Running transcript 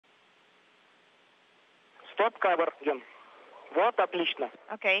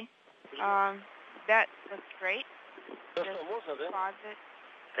Okay. That looks great. Just pause it.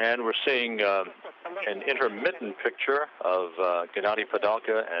 And we're seeing an intermittent picture of Gennady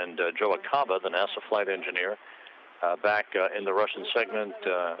Padalka and Joe Akaba, the NASA flight engineer, back in the Russian segment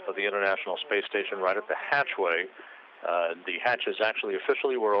of the International Space Station right at the hatchway. The hatches actually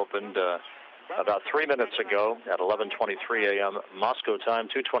officially were opened about 3 minutes ago at 11:23 a.m. Moscow time,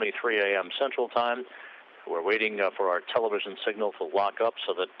 2:23 a.m. Central time. We're waiting for our television signal to lock up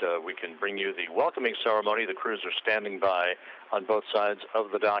so that we can bring you the welcoming ceremony. The crews are standing by on both sides of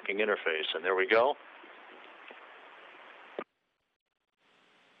the docking interface. And there we go.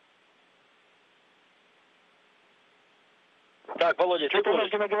 Так, Володя, что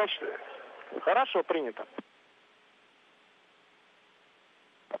ты говоришь? Хорошо, принято.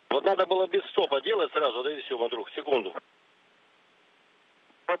 Вот надо было без стопа делать сразу, да и все, вдруг, секунду.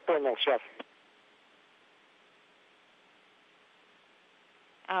 Вот понял, сейчас.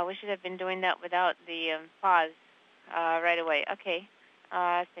 We should have been doing that without the pause right away. Okay.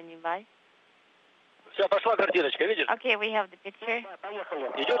 Standing by. Все, пошла картиночка, видишь? Okay, we have the picture.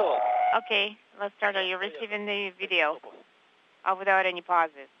 Идет его? Okay, let's start. Are you receiving the video without any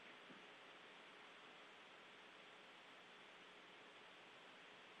pauses?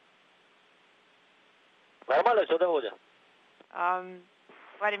 Нормально все, да, Володя?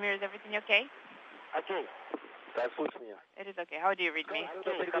 Vladimir, is everything okay? Окей. Так, слышь меня. It is okay. How do you read me?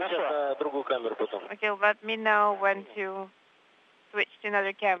 Переключать на другую камеру потом. Okay, let me know when to switch to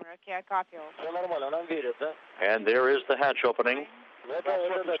another camera. Okay, I copy all. Все нормально, нам верят, да? And there is the hatch opening.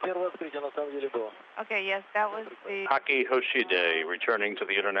 Это первое открытие на самом деле было. Okay, yes, that was the... Taki Hoshide returning to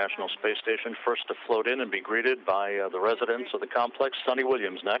the International Space Station, first to float in and be greeted by the residents of the complex. Sonny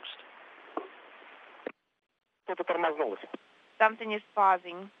Williams next. Что-то тормознулось. Something is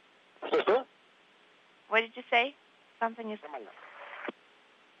pausing. Что? What did you say? Something is...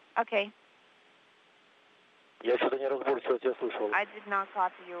 Okay. Я что-то неразборчиво тебя слышал. I did not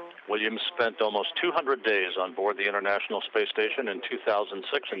copy you. Williams spent almost 200 days on board the International Space Station in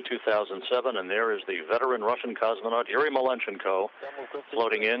 2006 and 2007, and there is the veteran Russian cosmonaut Yuri Malenchenko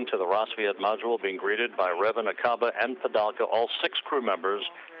floating into the Rosviet module, being greeted by Revan, Akaba, and Padalka, all 6 crew members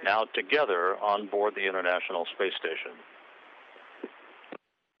now together on board the International Space Station.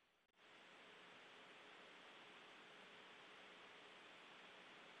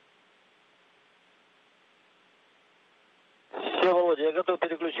 Я готов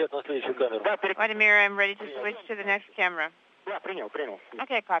переключать на следующую камеру. Vladimir, I'm ready to switch to the next camera. Да, принял.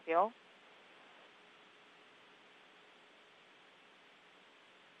 Okay, copy all.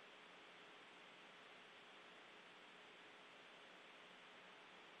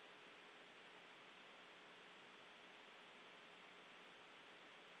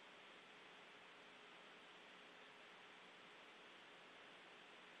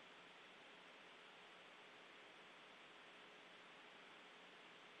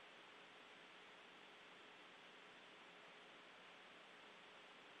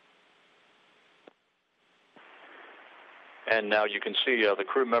 And now you can see the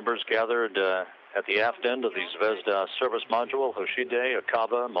crew members gathered at the aft end of the Zvezda service module. Hoshide,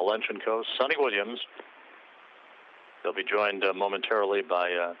 Akaba, Malenchenko, Sonny Williams. They'll be joined momentarily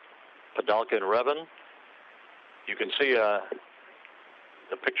by Padalka and Revan. You can see the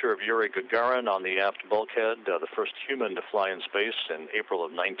picture of Yuri Gagarin on the aft bulkhead, the first human to fly in space in April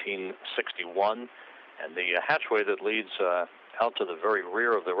of 1961. And the hatchway that leads out to the very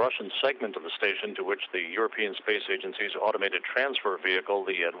rear of the Russian segment of the station, to which the European Space Agency's automated transfer vehicle,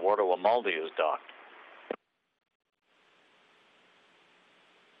 the Eduardo Amaldi, is docked.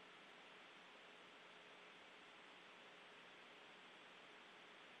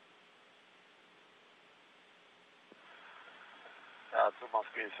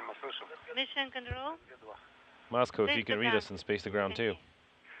 Mission control. Moscow, if you can read us in space to ground 2.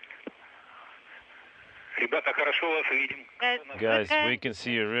 Guys, we can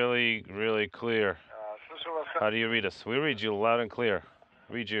see you really, really clear. How do you read us? We read you loud and clear.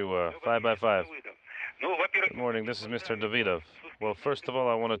 Read you 5 by 5. Good morning, this is Mr. Davidov. Well, first of all,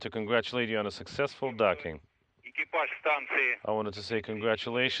 I wanted to congratulate you on a successful docking. I wanted to say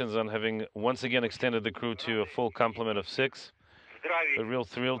congratulations on having once again extended the crew to a full complement of 6. A real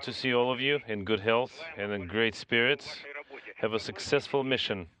thrill to see all of you in good health and in great spirits. Have a successful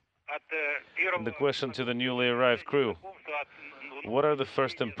mission. And the question to the newly arrived crew: what are the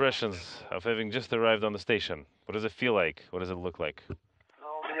first impressions of having just arrived on the station? What does it feel like? What does it look like?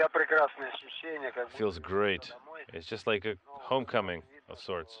 Feels great. It's just like a homecoming of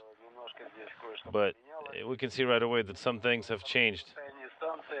sorts. But we can see right away that some things have changed.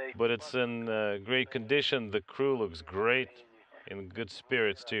 but it's in great condition. The crew looks great, in good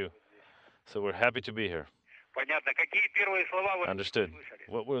spirits too. So we're happy to be here. Understood.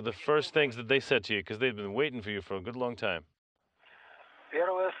 What were the first things that they said to you? Because they've been waiting for you for a good long time.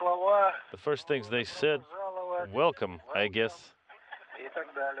 The first things they said, welcome, I guess,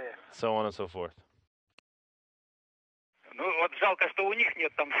 so on and so forth. Ну, вот жалко, что у них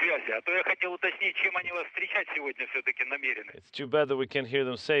нет там связи, а то я хотел уточнить, чем они вас встречать сегодня все-таки намерены. It's too bad that we can't hear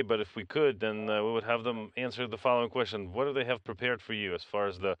them say, but if we could, then we would have them answer the following question. What do they have prepared for you as far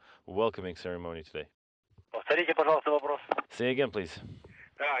as the welcoming ceremony today? Повторите, пожалуйста, вопрос. Say again, please.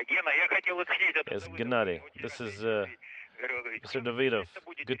 Да, Гена, я хотел уточнить. Yes, Gennady. This is Mr. Davidov.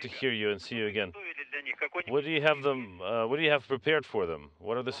 Good to hear you and see you again. What do you have them? What do you have prepared for them?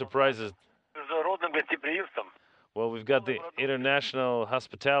 What are the surprises? Международным гостеприимством. Well, we've got the international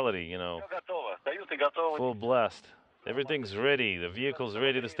hospitality, you know, full blast. Everything's ready. The vehicle's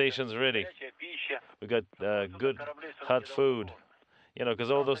ready. The station's ready. We got good hot food, you know,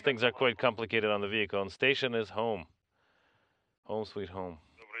 because all those things are quite complicated on the vehicle. And station is home. Home sweet home.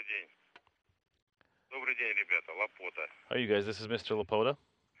 Добрый день. Добрый день, ребята. Лапота. How are you guys? This is Mr. Lapota.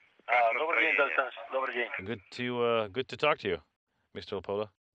 Добрый день, Александр. Добрый день. Good to talk to you, Mr. Lapota.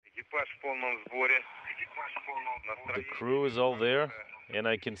 Экипаж в полном сборе. The crew is all there, and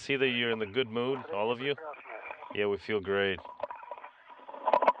I can see that you're in the good mood, all of you. Yeah, we feel great.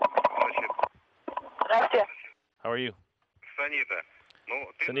 How are you? Санита.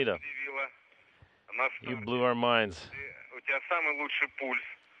 Ну, ты Sanita, нас удивила. Нас you blew our minds у тебя самый лучший пульс,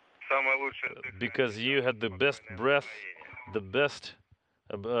 самое лучшее because you had the best breath, the best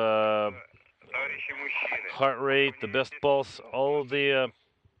товарищи мужчины. heart rate, the best pulse. All of the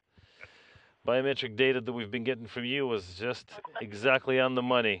biometric data that we've been getting from you was just exactly on the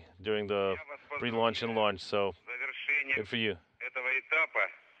money during the pre-launch and launch. So good for you. Этого этапа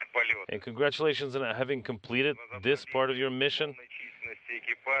полета. And congratulations on having completed this part of your mission. Численности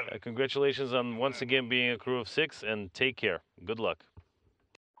экипажа. Congratulations on once again being a crew of 6, and take care. Good luck.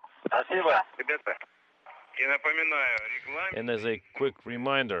 Спасибо. Ребята, я напоминаю, регламент. And as a quick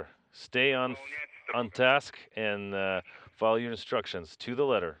reminder, stay on task and follow your instructions to the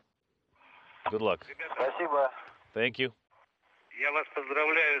letter. Good luck. Спасибо. Thank you. Я вас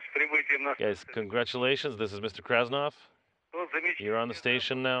поздравляю с прибытием на Guys, congratulations. This is Mr. Krasnov. You're on the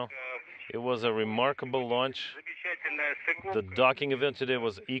station now. It was a remarkable launch. The docking event today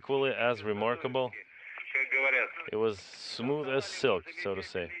was equally as remarkable. It was smooth as silk, so to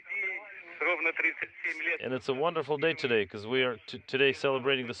say. And it's a wonderful day today because we are today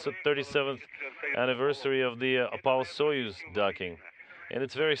celebrating the 37th anniversary of the Apollo-Soyuz docking. And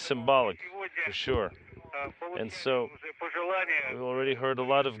it's very symbolic, for sure. And so we've already heard a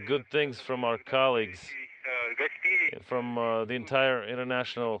lot of good things from our colleagues from the entire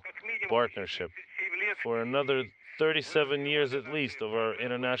international partnership. For another 37 years at least of our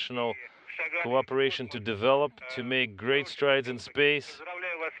international cooperation to develop, to make great strides in space.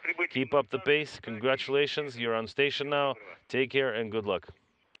 Keep up the pace. Congratulations. You're on station now. Take care and good luck.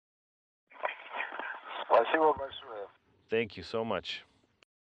 Спасибо большое. Thank you so much.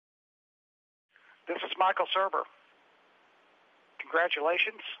 This is Michael Serber.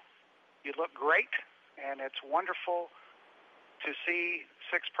 Congratulations. You look great, and it's wonderful to see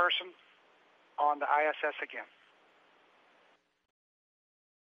six-person on the ISS again.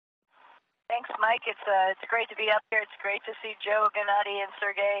 Thanks, Mike. It's great to be up here. It's great to see Joe, Gennady, and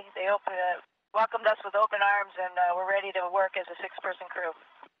Sergey. They welcomed us with open arms, and we're ready to work as a six-person crew.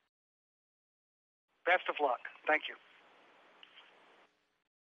 Best of luck. Thank you.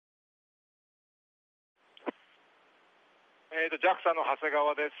 JAXA の長谷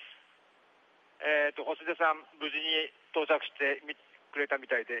川です。星出さん、無事に到着してくれたみ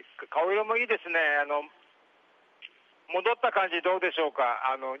たいで、顔色もいいですね。戻った感じどうでしょうか。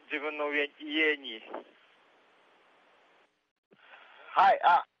自分の家に。はい、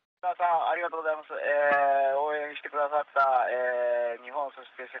皆さんありがとうございます。応援してくださった、日本そ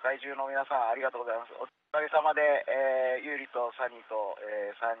して世界中の皆さんありがとうございます。おかげさまで、ユーリとサニーと、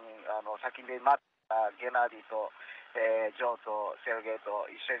3人先で待ったゲナディと、ジョーとセルゲイと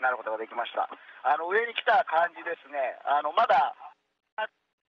一緒になることができました。上に来た感じですね。まだ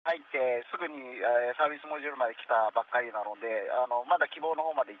入ってすぐに、サービスモジュールまで来たばっかりなので、まだ希望の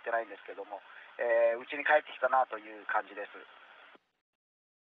方まで行ってないんですけども、うちに帰ってきたなという感じです。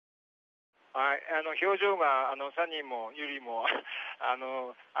はい、表情がサニーもユリも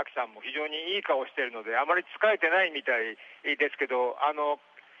アキさんも非常にいい顔しているのであまり疲れてないみたいですけど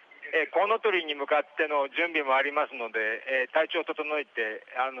コウノトリに向かっての準備もありますので、体調を整えて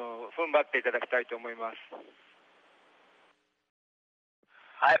踏ん張っていただきたいと思います。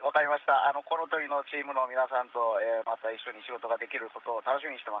はい、わかりました。この鳥のチームの皆さんと、また一緒に仕事ができることを楽し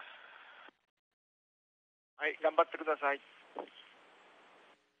みにしてます。はい、頑張ってください。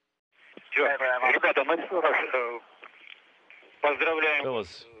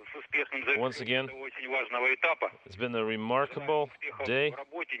Fellas, once again, it's been a remarkable day.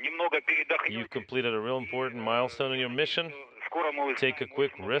 You've completed a real important milestone in your mission. Take a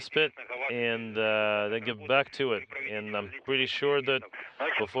quick respite and then get back to it. And I'm pretty sure that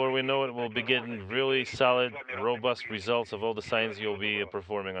before we know it, we'll be getting really solid, robust results of all the signs you'll be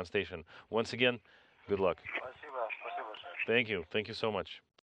performing on station. Once again, good luck. Thank you. Thank you so much.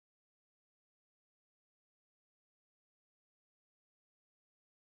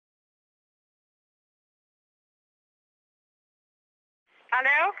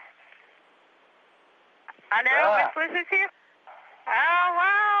 Hello? Hello, Yeah. Miss Liz is here? Oh,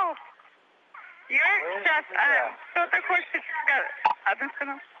 wow. You're just, что-то хочешь сказать? Одну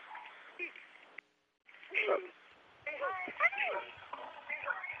секунду.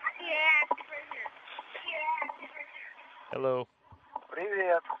 Hello.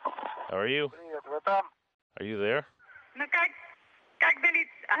 Привет. How are you? Привет, вы там? Are you there? Ну как долетел?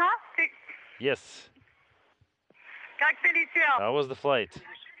 Ага, ты Yes. как долетел? How was the flight?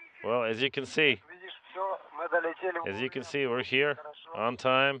 Well, as you can see, Видишь, все, мы долетели. we're here on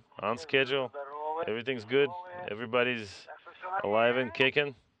time, on schedule. Everything's good. Everybody's alive and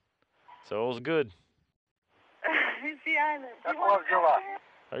kicking. So all's good. Как у вас дела?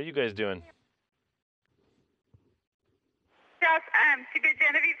 How are you guys doing? Сейчас, тебе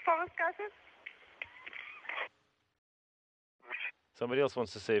Genevieve скажет? Somebody else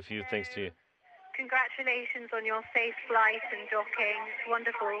wants to say a few things to you. Congratulations on your safe flight and docking. It's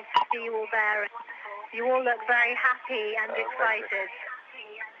wonderful to see you all there. You all look very happy and excited.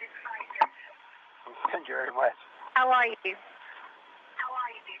 Thank you very much. How are you? We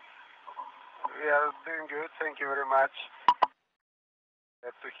are doing good. Thank you very much.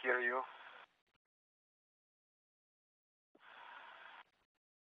 Glad to hear you.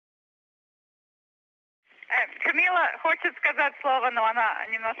 Камила хочет сказать слово, но она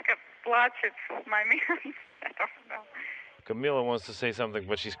немножко плачет в момент. Camila wants to say something,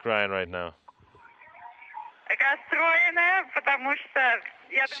 but she's crying right now. Расстроенная, потому что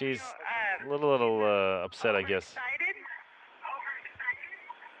я She's думаю, a little upset, I guess.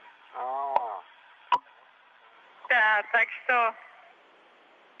 Oh. Да, так что...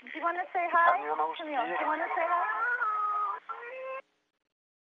 Do you want to say hi? Camille, Camille, do you want to say hi?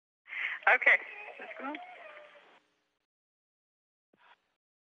 Okay. Let's go.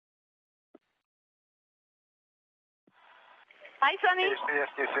 Hi, Sonny.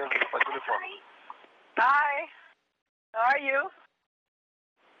 По телефону. Hi. How are you?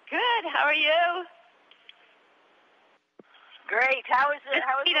 Good. How are you? Great. How was the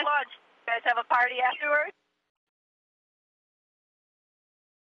lunch? You guys have a party afterwards?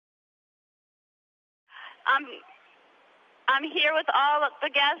 I'm here with all of the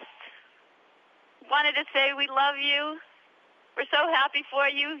guests. Wanted to say we love you. We're so happy for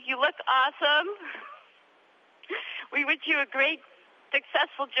you. You look awesome. We wish you a great,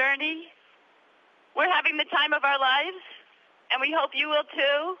 successful journey. We're having the time of our lives, and we hope you will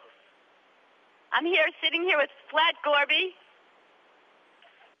too. I'm here, sitting here with Flat Gorby.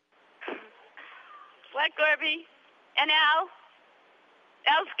 Flat Gorby and Al.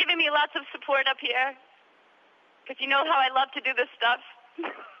 Al's giving me lots of support up here, because you know how I love to do this stuff.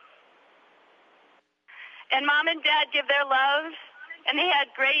 And Mom and Dad give their love, and they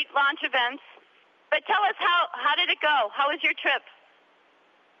had great launch events. But tell us, how did it go? How was your trip?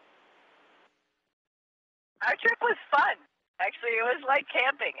 Our trip was fun. Actually, it was like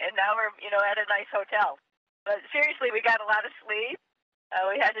camping, and now we're, at a nice hotel. But seriously, we got a lot of sleep.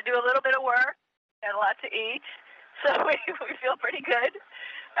 We had to do a little bit of work, got a lot to eat, so we feel pretty good.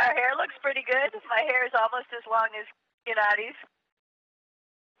 Our hair looks pretty good. My hair is almost as long as Gennadi's.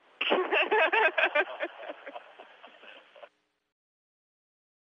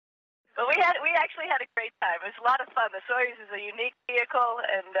 But we actually had a great time. It was a lot of fun. The Soyuz is a unique vehicle,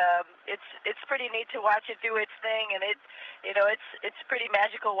 and it's pretty neat to watch it do its thing. And it's pretty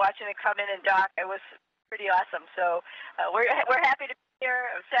magical watching it come in and dock. It was pretty awesome. So we're happy to be here.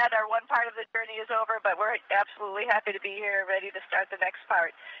 I'm sad our one part of the journey is over, but we're absolutely happy to be here, ready to start the next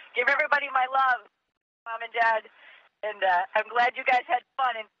part. Give everybody my love, Mom and Dad, and I'm glad you guys had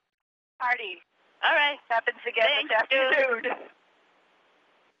fun and party. All right. Happens again this afternoon.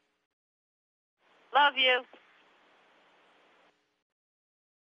 Love you.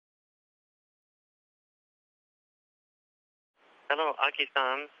 Hello,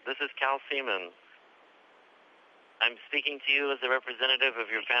 Aki-san. This is Cal Seaman. I'm speaking to you as a representative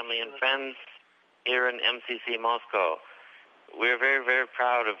of your family and friends here in MCC Moscow. We're very, very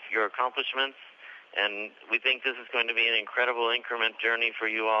proud of your accomplishments, and we think this is going to be an incredible increment journey for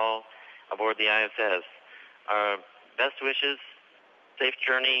you all aboard the ISS. Our best wishes, safe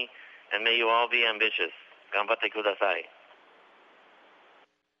journey, and may you all be ambitious. 頑張ってください。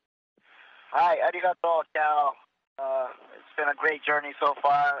はい、ありがとう、Cal. It's been a great journey so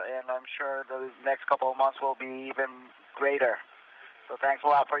far, and I'm sure the next couple of months will be even greater. So thanks a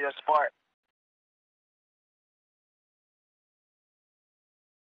lot for your support.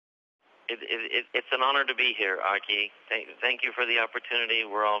 It's an honor to be here, Aki. Thank you for the opportunity.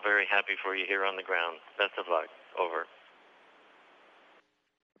 We're all very happy for you here on the ground. Best of luck. Over.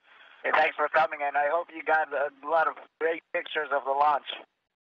 Hey, thanks for coming, and I hope you got a lot of great pictures of the launch.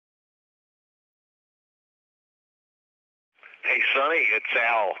 Hey, Sonny, it's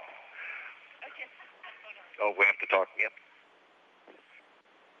Al. Oh, we have to talk again.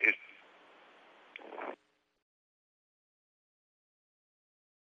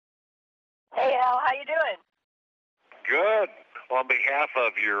 Hey, Al, how you doing? Good. On behalf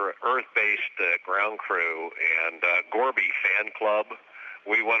of your Earth-based ground crew and Gorby fan club,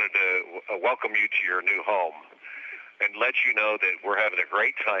 we wanted to welcome you to your new home and let you know that we're having a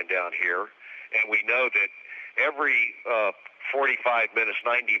great time down here, and we know that every 45 minutes,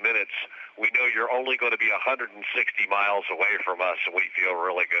 90 minutes, we know you're only going to be 160 miles away from us, and we feel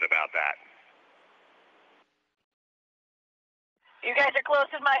really good about that. You guys are close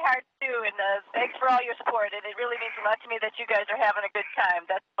in my heart, too, and thanks for all your support. And it really means a lot to me that you guys are having a good time.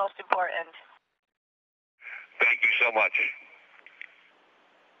 That's most important. Thank you so much.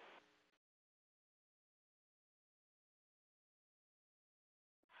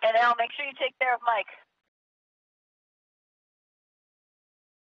 And Al, make sure you take care of Mike.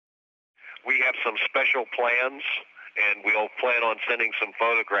 We have some special plans, and we'll plan on sending some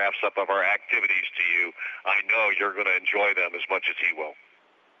photographs up of our activities to you. I know you're going to enjoy them as much as he will.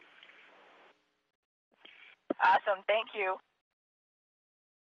 Awesome. Thank you.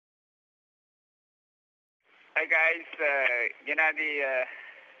 Hi, guys. Gennady,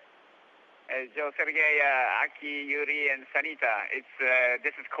 Joe, Sergey, Aki, Yuri, and Sanita.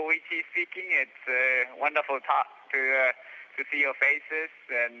 This is Koichi speaking. It's wonderful to see your faces,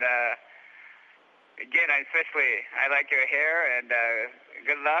 and again, especially, I like your hair, and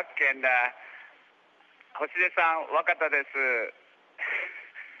good luck. And Hoshide-san, 若かったです。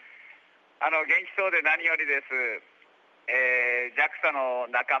元気そうで何よりです。JAXA の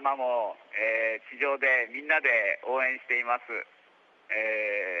仲間も、地上でみんなで応援しています。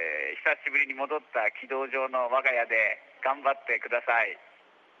久しぶりに戻った軌道上の我が家で頑張ってください。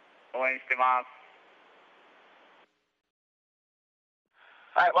応援してます。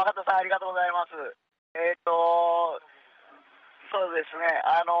はい、若田さんありがとうございます。そうですね、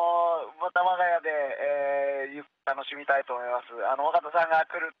また我が家で、ゆっくり楽しみたいと思います。若田さんが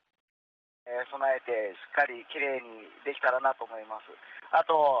来る、備えてしっかりきれいにできたらなと思います。あ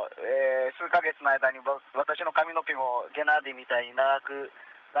と、数ヶ月の間に私の髪の毛もゲナディみたいに長く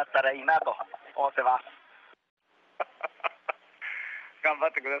なったらいいなと思ってます。頑張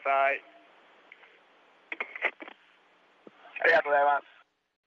ってください。ありがとうございます。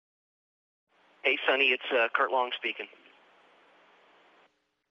Hey, Sonny, it's Kurt Long speaking.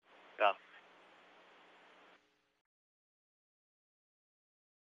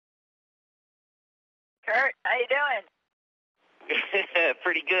 Kurt, how you doing?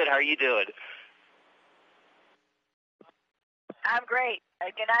 Pretty good. How are you doing? I'm great.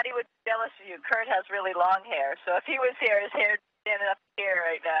 Gennady would be jealous of you. Kurt has really long hair, so if he was here, his hair would be standing up here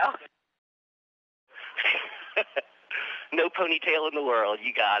right now. No ponytail in the world.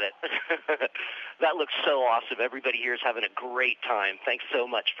 You got it. That looks so awesome. Everybody here is having a great time. Thanks so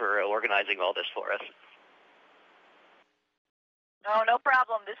much for organizing all this for us. No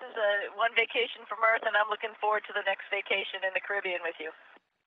problem. This is one vacation from Earth, and I'm looking forward to the next vacation in the Caribbean with you.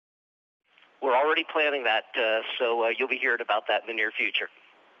 We're already planning that, so you'll be hearing about that in the near future.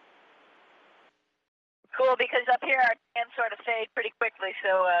 Cool, because up here our tans sort of fade pretty quickly,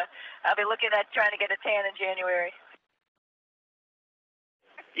 so I'll be looking at trying to get a tan in January.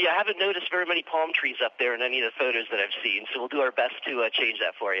 Yeah, I haven't noticed very many palm trees up there in any of the photos that I've seen, so we'll do our best to change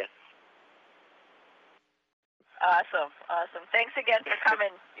that for you. Awesome. Thanks again for coming,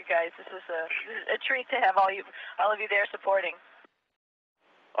 you guys. This is a treat to have all of you there supporting.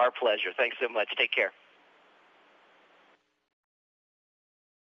 Our pleasure. Thanks so much. Take care.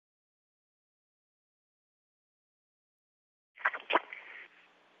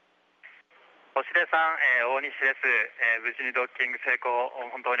 星出さん、大西です。無事にドッキング成功、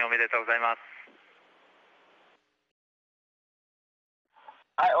本当におめでとうございます。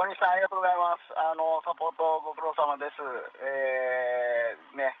はい、大西さんありがとうございます。サポートご苦労様です。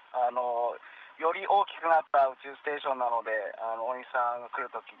より大きくなった宇宙ステーションなので、大西さんが来る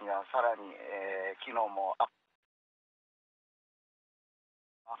ときにはさらに、機能もアップし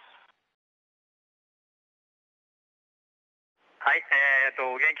ます。はい、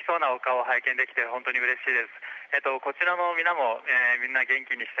お元気そうなお顔を拝見できて本当に嬉しいです。こちらの皆も、みんな元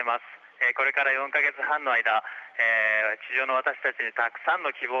気にしてます。これから4ヶ月半の間、地上の私たちにたくさん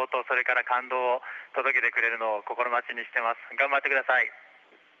の希望とそれから感動を届けてくれるのを心待ちにしてます。頑張ってください。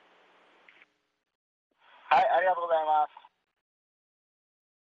はい、ありがとうございます。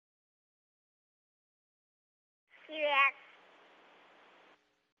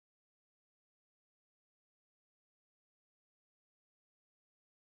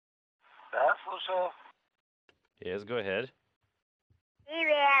Yes, go ahead.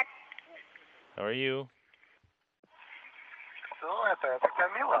 How are you? Это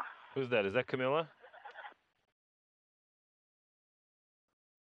Камила. Who's that? Is that Camilla?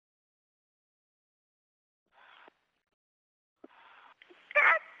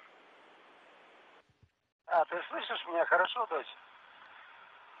 Ты слышишь меня хорошо, дочь?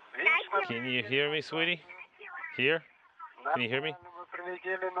 Can you hear me, sweetie? Here? Can you hear me?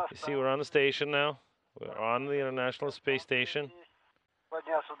 You see, we're on the station now. We're on the International Space Station.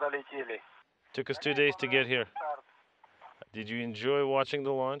 Took us 2 days to get here. Did you enjoy watching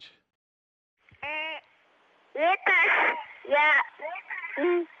the launch?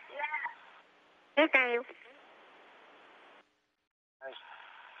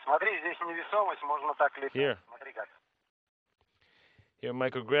 Смотри, здесь невесомость, можно так летать. Here. Смотри как. Here,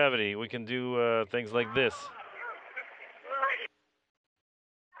 microgravity. We can do things like this.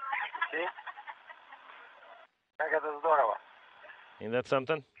 See? Как это здорово. Ain't that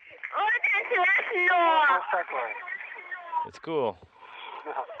something? Что такое? It's cool.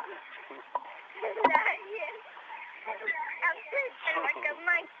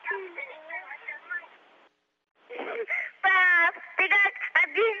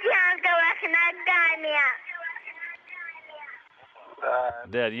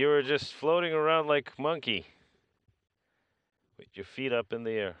 Dad, you were just floating around like monkey with your feet up in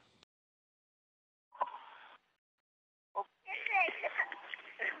the air.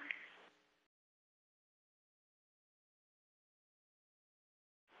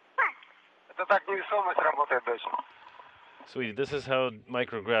 Это так невесомость работает, дочь. Sweetie, this is how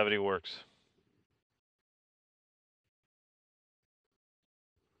microgravity works.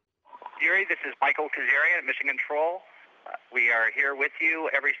 Yuri, this is Michael Kazarian at Mission Control. We are here with you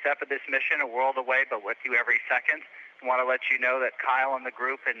every step of this mission, a world away, but with you every second. I want to let you know that Kyle and the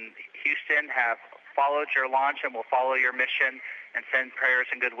group in Houston have followed your launch and will follow your mission and send prayers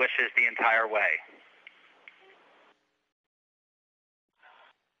and good wishes the entire way.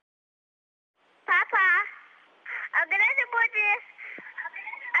 Papa, когда ты будешь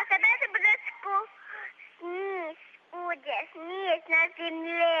снизь на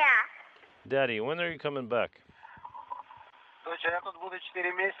земле? Daddy, when are you coming back? Доча, я тут буду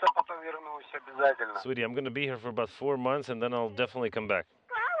 4 месяца, потом вернусь обязательно. Sweetie, I'm going to be here for about 4 months, and then I'll definitely come back.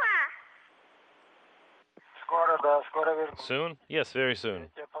 Скоро, да, скоро вернусь. Soon? Yes, very soon. Я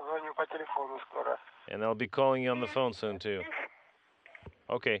тебе позвоню по телефону скоро. And I'll be calling you on the phone soon, too.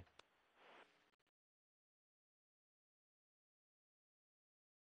 Okay.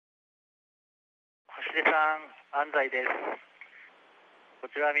 星出さん、安西です。こ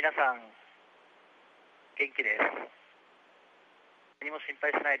ちらは皆さん、元気です。何も心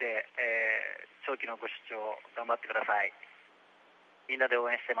配しないで、長期のご視聴頑張ってください。みんなで応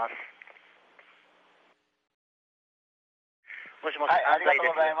援してます。もしもし、はい、ありがとう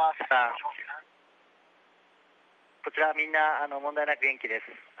ございます。こちらみんな問題なく元気です。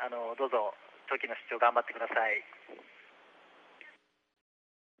どうぞ長期の視聴頑張ってください。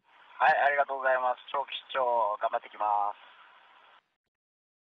はい、ありがとうございます。長期視聴頑張ってきます。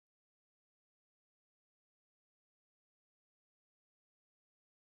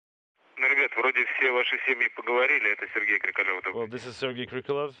Ребят, вроде все ваши семьи поговорили. Это Сергей Крикалев. Well, this is Sergey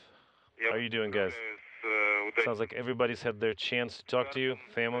Krikalev. How are you doing, guys? Sounds like everybody's had their chance to talk to you,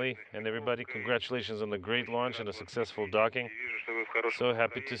 family and everybody. Congratulations on the great launch and a successful docking. So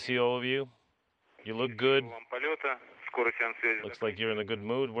happy to see all of you. You look good. Looks like you're in a good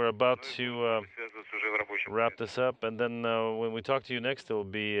mood. We're about to wrap this up, and then when we talk to you next, it'll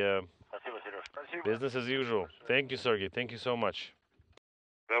be business as usual. Thank you, Sergey. Thank you so much.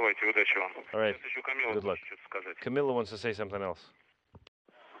 All right. Good luck. Camilla wants to say something else.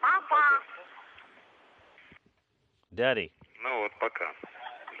 Papa. Daddy.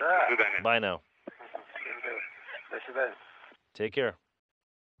 Bye now. Take care.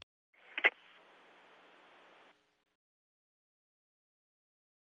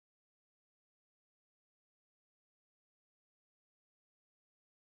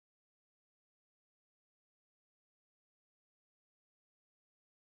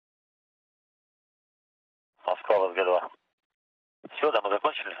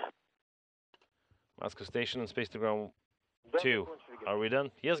 Moscow Station and Space to Ground 2. Are we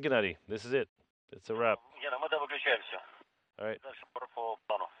done? Yes, Gennady. This is it. It's a wrap. All right.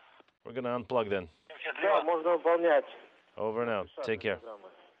 We're going to unplug then. Over and out. Take care.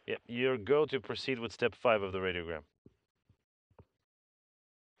 Yep. You're go to proceed with step 5 of the radiogram.